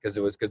shot at it because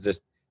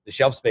the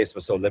shelf space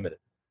was so limited.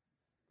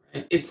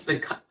 It's the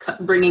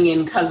bringing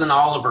in Cousin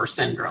Oliver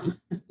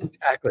syndrome.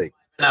 Exactly.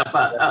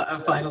 A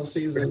final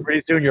season.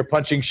 Pretty soon you're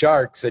punching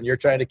sharks and you're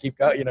trying to keep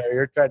going.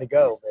 You're trying to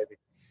go, baby.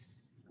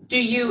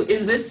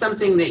 Is this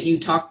something that you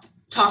talk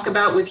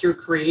about with your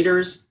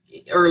creators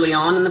early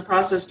on in the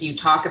process? Do you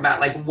talk about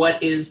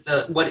what is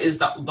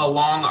the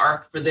long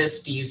arc for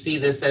this? Do you see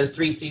this as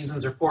 3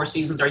 seasons or 4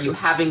 seasons? Are you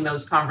having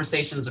those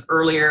conversations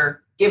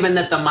earlier, given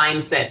that the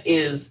mindset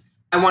is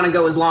I want to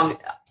go as long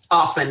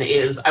often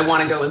is I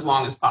want to go as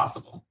long as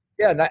possible.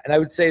 Yeah, and I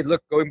would say,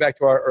 look, going back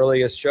to our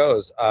earliest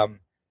shows,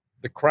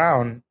 The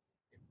Crown,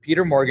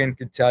 Peter Morgan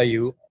could tell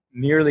you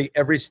nearly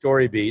every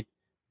story beat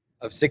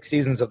of 6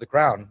 seasons of The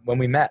Crown when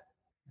we met.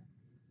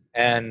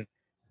 And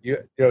you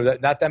know,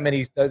 not that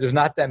many. There's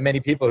not that many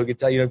people who could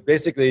tell you.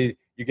 Basically,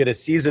 you get a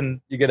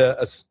season. You get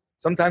a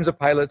sometimes a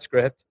pilot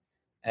script,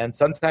 and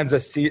sometimes a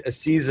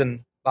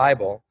season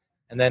Bible,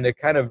 and then a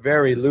kind of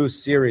very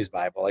loose series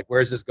Bible. Like,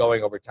 where's this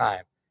going over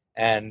time?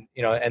 And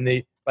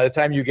by the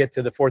time you get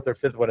to the 4th or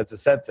 5th one, it's a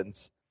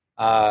sentence.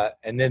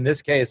 And in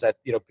this case,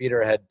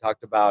 Peter had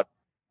talked about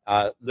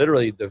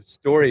literally the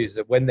stories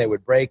that when they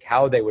would break,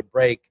 how they would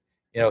break,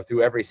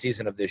 through every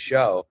season of this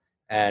show.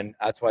 And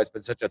that's why it's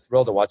been such a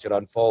thrill to watch it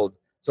unfold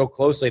so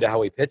closely to how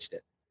we pitched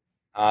it.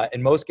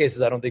 In most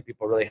cases, I don't think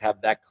people really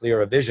have that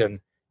clear a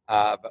vision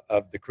of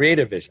the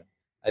creative vision.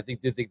 I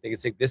think they can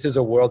say this is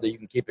a world that you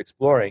can keep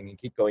exploring and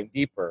keep going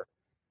deeper.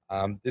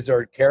 These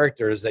are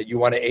characters that you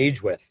want to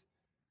age with.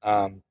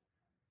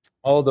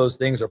 All those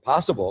things are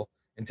possible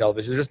in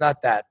television. They're just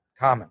not that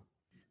common.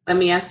 Let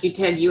me ask you,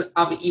 Ted.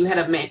 You had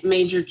a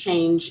major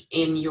change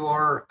in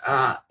your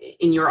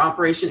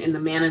operation in the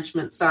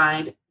management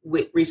side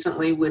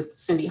recently with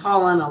Cindy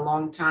Holland, a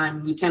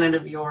longtime lieutenant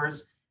of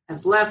yours,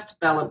 has left.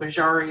 Bella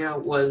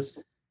Bajaria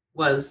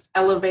was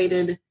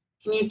elevated.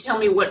 Can you tell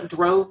me what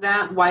drove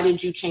that? Why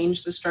did you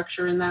change the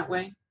structure in that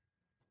way?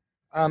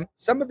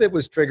 Some of it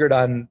was triggered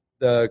on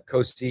the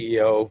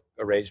co-CEO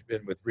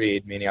arrangement with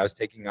Reed, meaning I was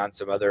taking on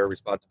some other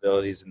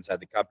responsibilities inside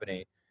the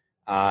company,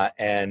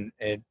 and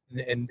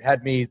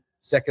had me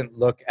second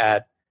look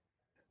at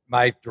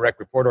my direct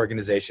report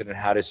organization and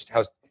how to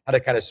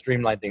kind of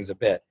streamline things a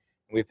bit.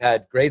 And we've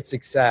had great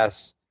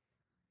success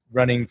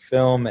running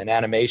film and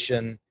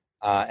animation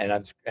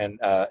as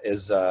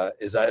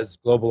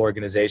global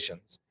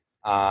organizations.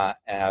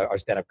 Our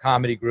stand-up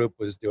comedy group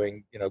was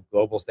doing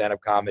global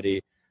stand-up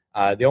comedy.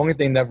 The only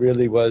thing that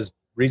really was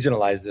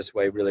regionalized this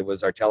way really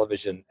was our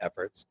television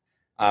efforts.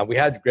 We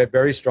had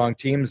very strong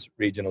teams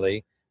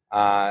regionally,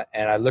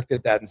 and I looked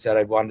at that and said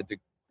I wanted to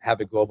have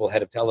a global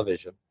head of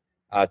television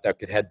that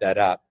could head that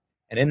up.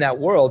 And in that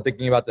world,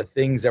 thinking about the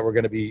things that were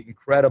going to be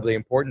incredibly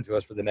important to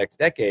us for the next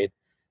decade,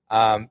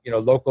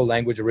 local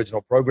language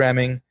original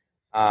programming,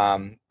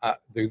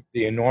 the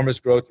enormous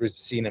growth we've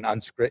seen in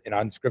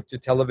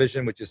unscripted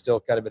television, which is still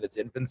kind of in its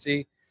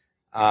infancy.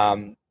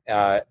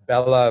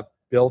 Bella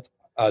built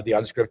the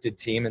unscripted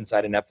team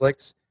inside of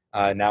Netflix,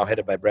 now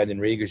headed by Brandon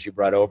Reed, who she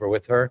brought over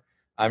with her.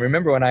 I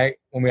remember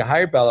when we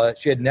hired Bella,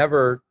 she had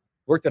never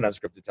worked on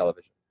unscripted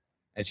television.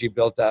 And she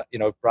built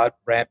brought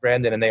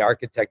Brandon, and they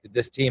architected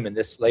this team and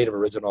this slate of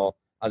original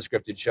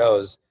unscripted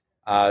shows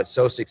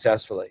so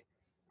successfully.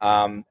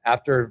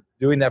 After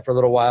doing that for a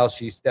little while,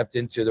 she stepped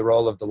into the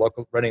role of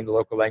running the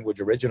local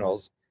language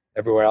originals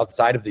everywhere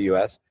outside of the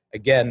U.S.,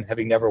 again,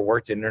 having never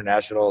worked in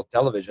international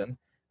television,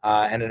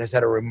 and it has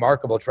had a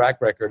remarkable track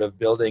record of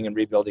building and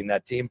rebuilding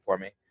that team for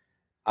me.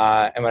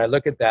 And when I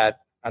look at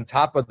that, on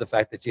top of the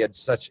fact that she had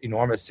such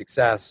enormous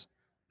success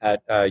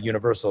at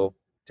Universal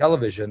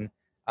Television,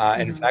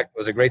 and in fact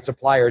was a great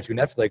supplier to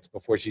Netflix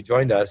before she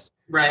joined us,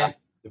 right?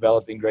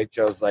 Developing great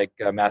shows like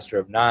Master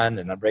of None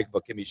and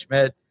Unbreakable Kimmy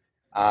Schmidt,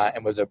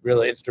 and was a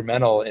really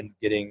instrumental in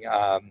getting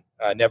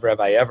Never Have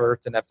I Ever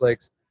to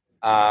Netflix.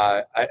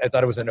 I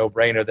thought it was a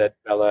no-brainer that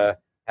Bella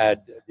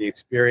had the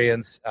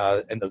experience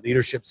and the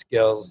leadership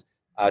skills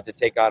to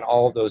take on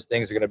all of those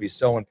things that are going to be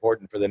so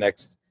important for the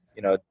next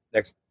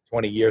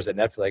 20 years at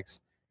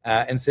Netflix.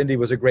 And Cindy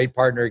was a great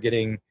partner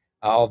getting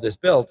all of this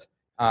built.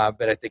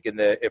 But I think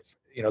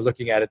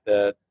looking at it,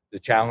 the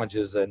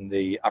challenges and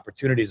the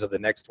opportunities of the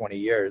next 20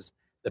 years,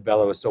 that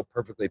Bella was so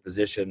perfectly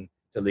positioned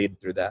to lead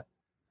through that.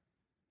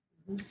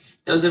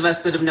 Those of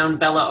us that have known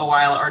Bella a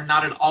while are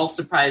not at all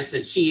surprised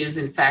that she is,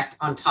 in fact,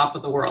 on top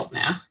of the world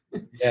now.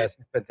 Yeah,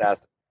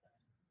 fantastic.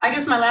 I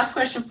guess my last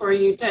question for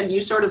you, Ted, you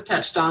sort of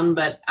touched on,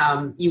 but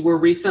you were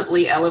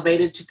recently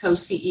elevated to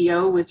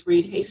co-CEO with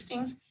Reed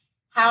Hastings.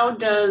 How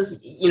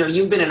does,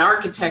 you've been an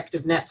architect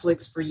of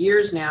Netflix for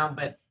years now,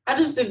 but how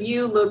does the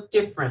view look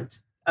different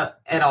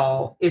at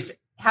all?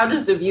 How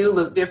does the view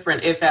look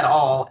different, if at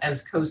all,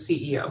 as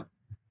co-CEO?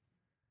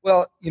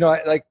 Well,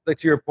 like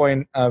to your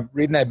point,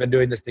 Reed and I have been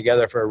doing this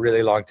together for a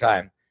really long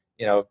time.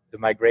 The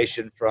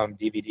migration from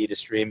DVD to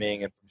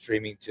streaming, and from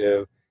streaming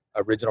to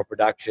original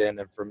production,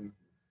 and from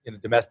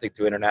domestic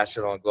to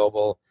international and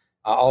global,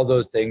 all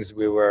those things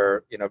we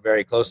were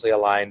very closely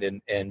aligned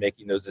in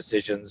making those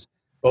decisions,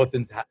 both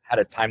in how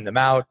to time them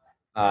out,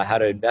 how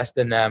to invest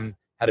in them,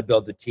 how to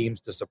build the teams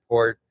to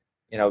support.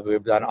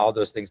 We've done all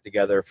those things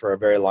together for a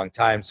very long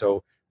time.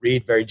 So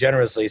Reed very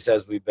generously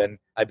says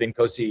I've been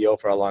co-CEO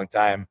for a long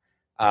time,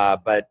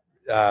 but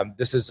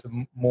this is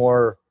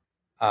more.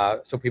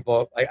 So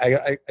people,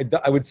 I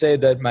would say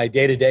that my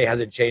day-to-day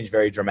hasn't changed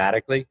very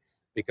dramatically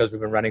because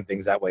we've been running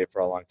things that way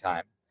for a long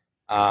time.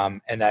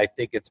 And I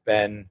think it's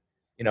been,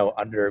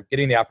 under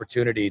getting the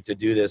opportunity to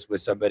do this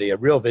with somebody, a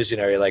real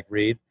visionary like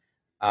Reed,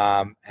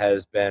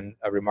 has been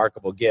a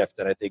remarkable gift.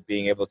 And I think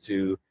being able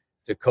to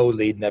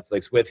co-lead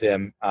Netflix with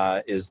him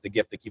is the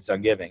gift that keeps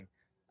on giving.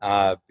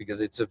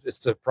 Because it's a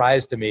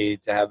surprise to me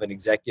to have an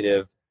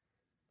executive.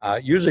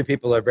 Usually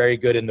people are very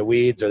good in the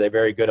weeds or they're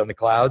very good on the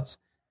clouds,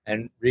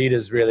 and Reed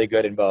is really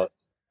good in both,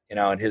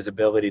 and his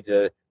ability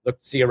to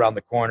see around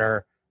the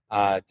corner,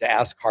 to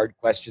ask hard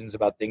questions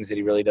about things that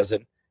he really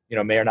doesn't,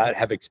 may or not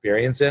have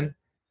experience in,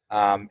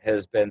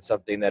 has been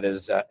something that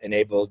has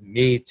enabled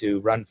me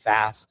to run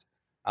fast.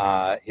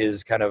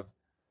 His kind of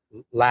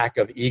lack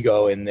of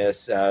ego in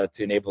this to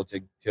enable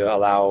to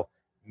allow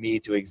me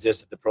to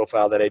exist at the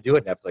profile that I do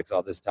at Netflix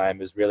all this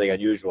time is really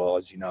unusual,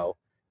 as you know,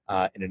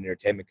 in an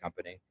entertainment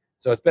company.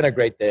 So it's been a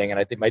great thing, and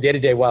I think my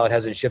day-to-day, while it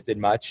hasn't shifted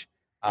much,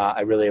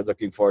 I really am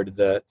looking forward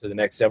to the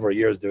next several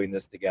years doing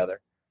this together.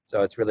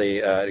 So it's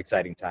really an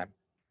exciting time.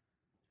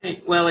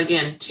 Well,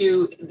 again,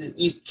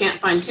 you can't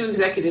find two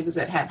executives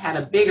that have had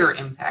a bigger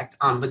impact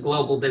on the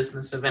global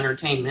business of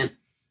entertainment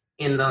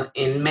in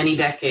many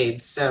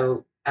decades.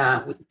 So,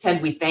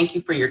 Ted, we thank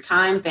you for your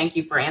time. Thank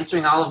you for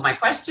answering all of my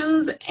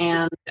questions.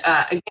 And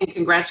again,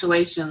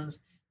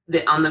 congratulations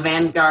on the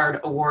Vanguard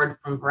Award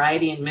from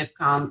Variety and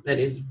MIPCOM. That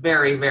is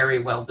very, very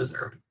well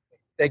deserved.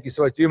 Thank you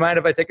so much. Do you mind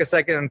if I take a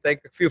second and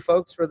thank a few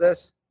folks for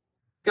this?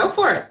 Go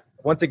for it.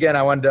 Once again,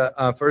 I wanted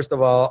to, first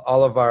of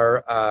all of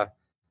our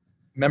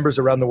members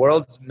around the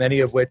world,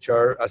 many of which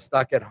are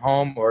stuck at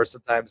home, or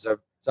sometimes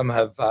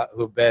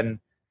who've been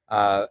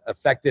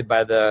affected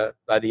by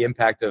the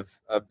impact of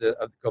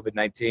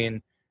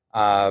COVID-19.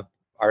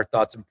 Our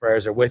thoughts and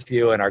prayers are with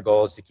you, and our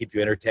goal is to keep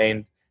you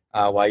entertained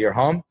while you're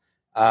home.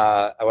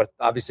 I would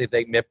obviously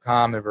thank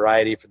MIPCOM and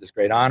Variety for this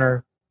great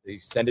honor. You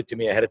send it to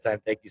me ahead of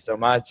time. Thank you so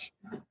much.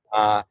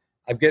 One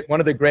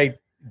of the great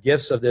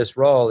gifts of this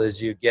role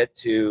is you get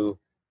to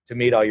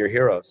meet all your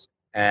heroes.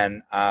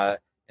 And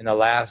in the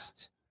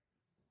last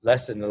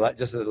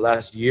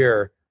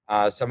year,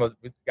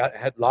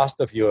 had lost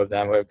a few of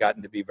them who have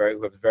gotten to be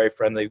very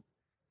friendly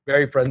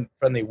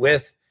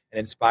with and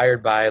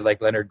inspired by,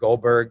 like Leonard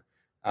Goldberg,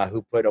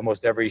 who put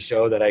almost every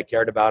show that I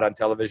cared about on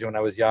television when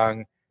I was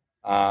young.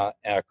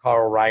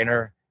 Carl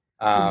Reiner,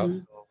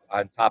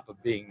 on top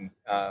of being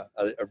a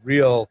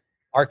real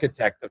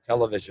architect of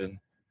television,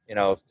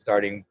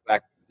 starting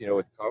back,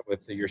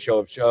 with your Show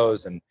of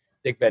Shows, and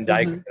Dick Van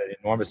Dyke had an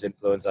enormous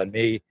influence on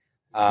me.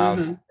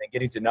 And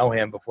getting to know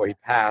him before he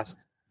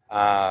passed,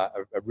 a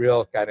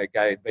real kind of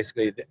guy.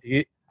 Basically,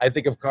 I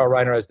think of Carl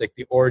Reiner as like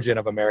the origin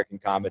of American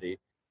comedy.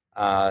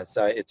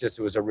 So it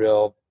was a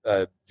real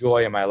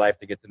joy in my life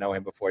to get to know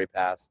him before he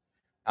passed.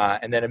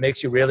 And then it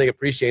makes you really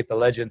appreciate the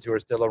legends who are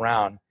still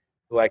around,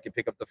 who I can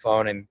pick up the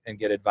phone and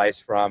get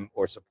advice from,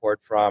 or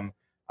support from,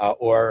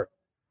 or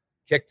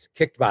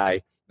kicked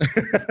by.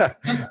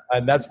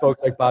 And that's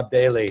folks like Bob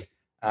Bailey,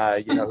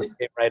 who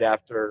came right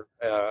after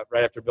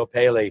Bill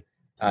Paley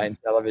in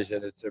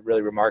television. It's a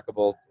really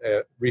remarkable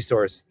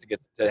resource to get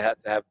to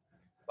have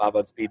Bob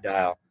on speed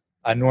dial.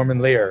 Norman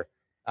Lear,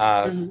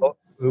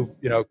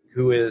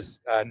 who is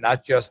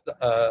not just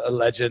a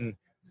legend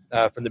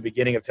from the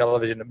beginning of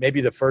television, maybe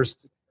the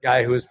first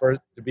guy who was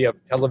first to be a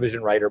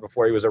television writer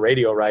before he was a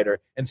radio writer,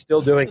 and still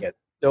doing it,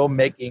 still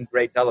making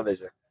great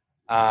television,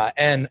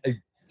 and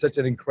such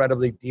an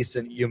incredibly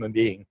decent human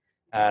being.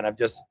 And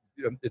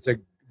it's a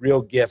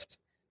real gift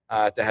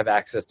to have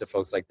access to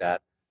folks like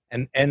that.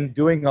 And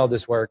doing all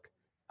this work,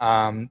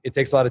 it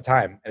takes a lot of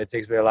time, and it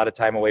takes me a lot of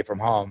time away from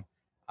home.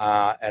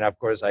 And of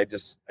course,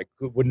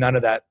 none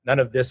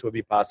of this would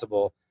be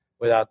possible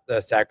without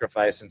the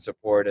sacrifice and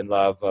support and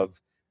love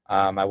of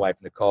my wife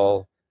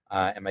Nicole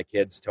and my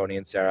kids Tony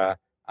and Sarah,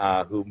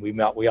 who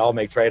we all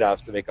make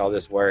trade-offs to make all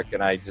this work,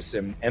 and I just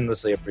am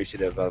endlessly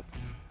appreciative of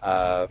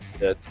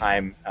the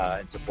time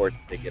and support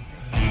that they give me.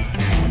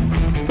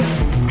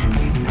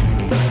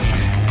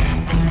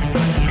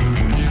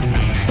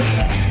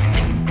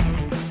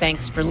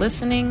 Thanks for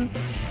listening.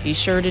 Be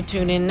sure to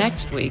tune in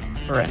next week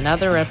for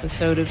another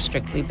episode of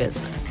Strictly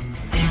Business.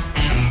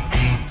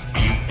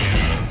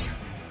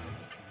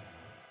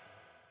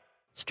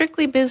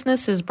 Strictly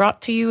Business is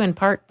brought to you in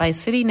part by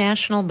City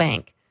National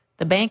Bank,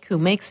 the bank who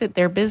makes it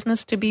their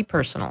business to be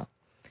personal.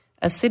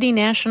 A City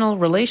National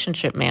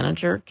relationship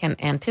manager can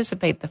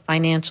anticipate the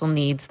financial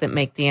needs that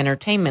make the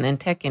entertainment and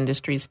tech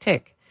industries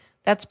tick.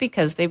 That's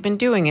because they've been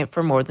doing it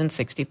for more than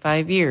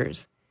 65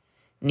 years.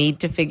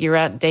 Need to figure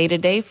out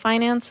day-to-day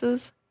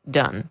finances?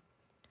 Done.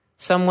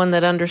 Someone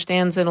that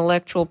understands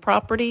intellectual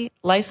property,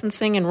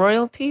 licensing, and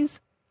royalties?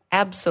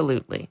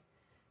 Absolutely.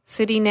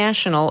 City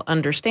National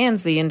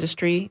understands the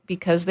industry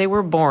because they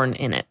were born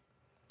in it.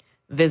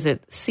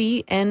 Visit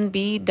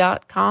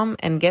cnb.com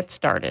and get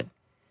started.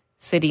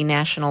 City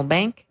National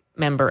Bank,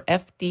 member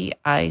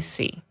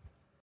FDIC.